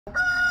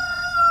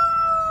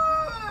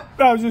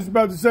I was just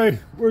about to say,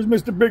 where's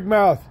Mr. Big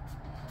Mouth?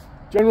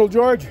 General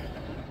George?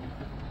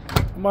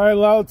 Am I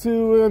allowed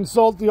to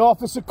insult the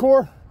officer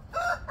corps?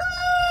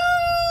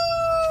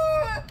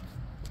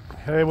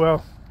 Hey,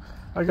 well,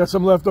 I got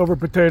some leftover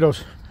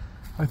potatoes.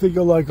 I think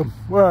you'll like them.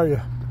 Where are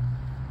you?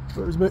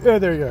 Where's my... Yeah,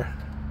 there you are.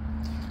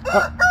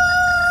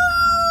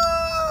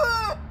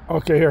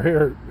 Okay,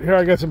 here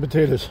I got some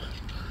potatoes.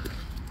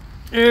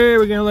 Hey,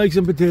 we're gonna like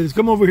some potatoes.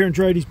 Come over here and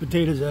try these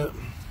potatoes out.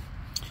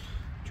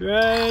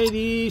 Try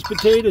these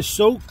potatoes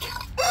soaked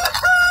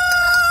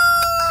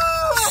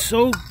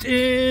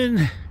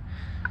in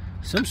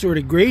some sort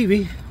of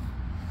gravy.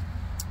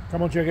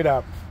 Come on, check it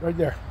out. Right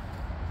there.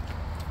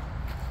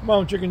 Come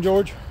on, Chicken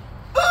George.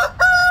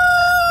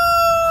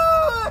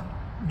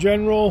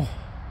 General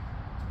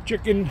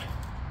Chicken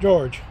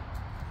George.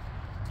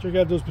 Check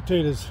out those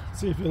potatoes.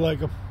 See if you like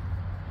them.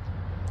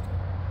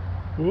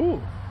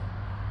 Ooh.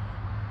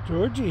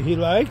 Georgie, he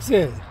likes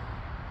it.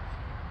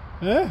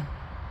 Huh?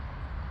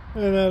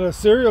 And at a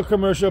cereal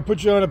commercial,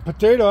 put you on a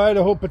potato,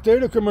 Idaho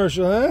potato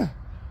commercial, huh?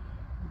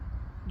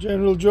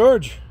 General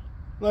George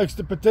likes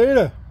the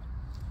potato.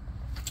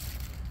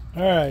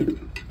 Alright,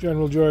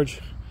 General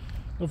George.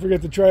 Don't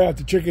forget to try out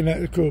the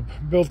chicken coop.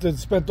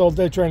 Spent all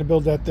day trying to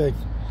build that thing.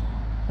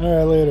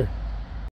 Alright, later.